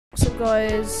What's up,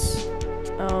 guys?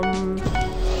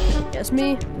 Yeah, it's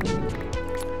me,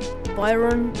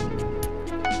 Byron,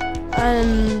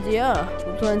 and yeah,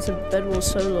 we're playing some Bedwars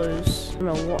solos. I don't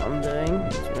know what I'm doing.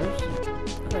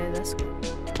 Okay, let's go.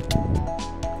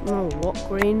 I don't know what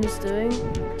green is doing.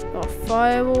 Got a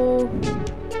fireball.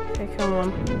 Okay, come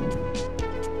on.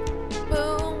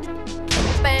 Boom,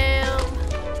 bam,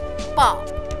 bop,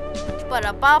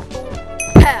 bada bop, boom,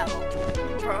 pow,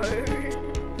 bro.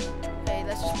 Okay,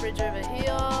 let's just bridge over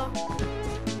here.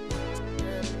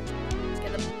 And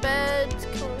get a bed.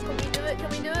 Can we do it? Can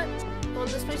we do it? Come on,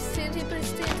 let's place TNT,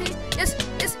 place TNT. Yes,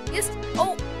 yes, yes.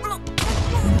 Oh, look.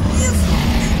 Yes,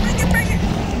 bring it.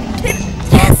 Hit it.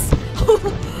 Yes.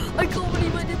 I can't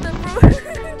believe I did that, bro.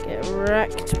 Get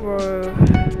wrecked, bro.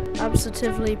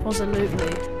 Absolutely,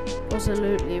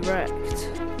 positively wrecked.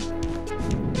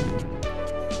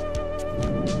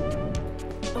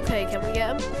 Okay, can we get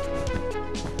him?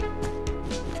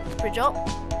 Bridge up.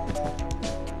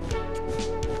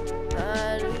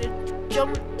 And we're gonna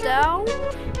jump down.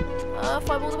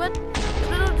 Fireball the bed.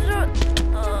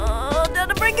 Down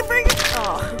to break it.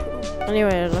 Oh.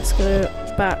 Anyway, let's go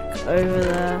back over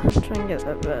there. Try and get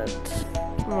that bed.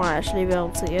 Might actually be able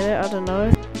to get it, I don't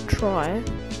know. Try.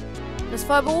 Let's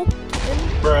fireball.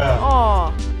 Bruh.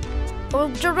 Oh. Oh,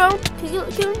 jump down. Can you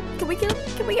kill him? Can we kill him?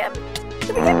 Can we get him?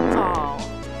 Can we get him? Oh.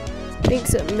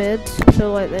 Pink's at mid. I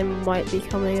feel like they might be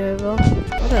coming over.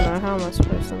 I don't know, how am I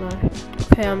supposed to know?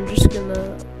 Okay, I'm just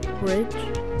gonna bridge.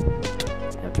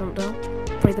 Yeah, jump down.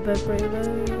 Break the bed.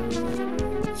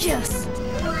 Yes!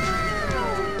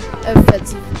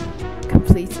 Offensive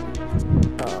completed.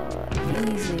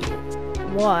 Easy.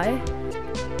 Why?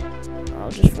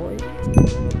 I'll just void.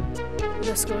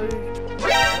 Let's go.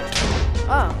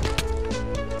 Ah!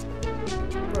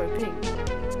 Bro, pink.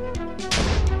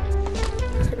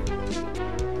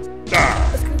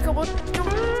 Let's go, come on.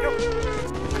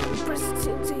 Press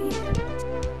TNT.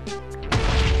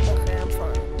 Okay, I'm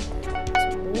fine.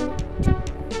 Small.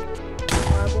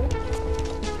 Fireball.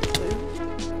 Boom.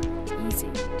 Easy.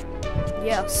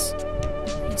 Yes.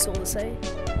 He saw the same. I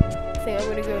think I'm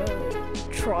gonna go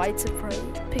try to pray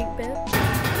pink bed.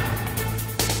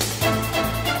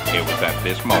 It was at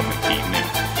this moment he knew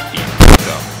he fucked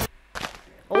up.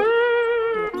 Oh.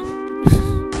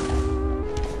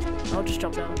 I'll just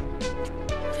jump down.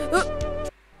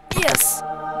 Yes!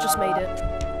 Just made it.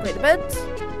 Break the bed.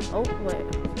 Oh, wait.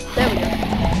 There we go.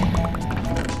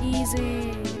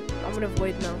 Easy. I'm gonna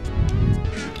void now.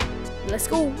 Let's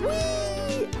go.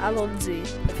 Whee! Alonzi.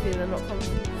 Hopefully they're not coming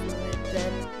from the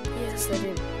bed. Yes, they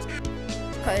did.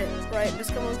 Okay, right, let's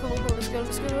go, let's go.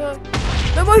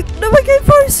 No, my game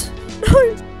froze! No!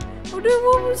 I'm doing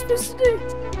what I'm supposed to do.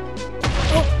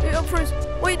 Oh, I'm froze.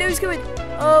 Wait, no, he's coming.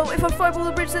 Oh, if I fireball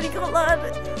the bridge, then he can't land.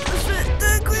 Let's do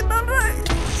it. Quick, no.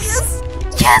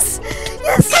 Yes!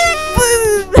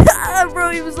 Boom!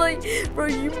 Bro, he was like, bro,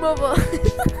 you mother.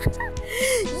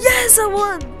 Yes, I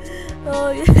won! Oh,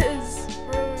 yes,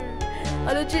 bro.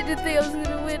 I legit didn't think I was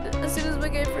gonna win. As soon as my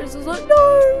game froze, I was like,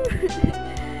 no!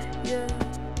 Yeah.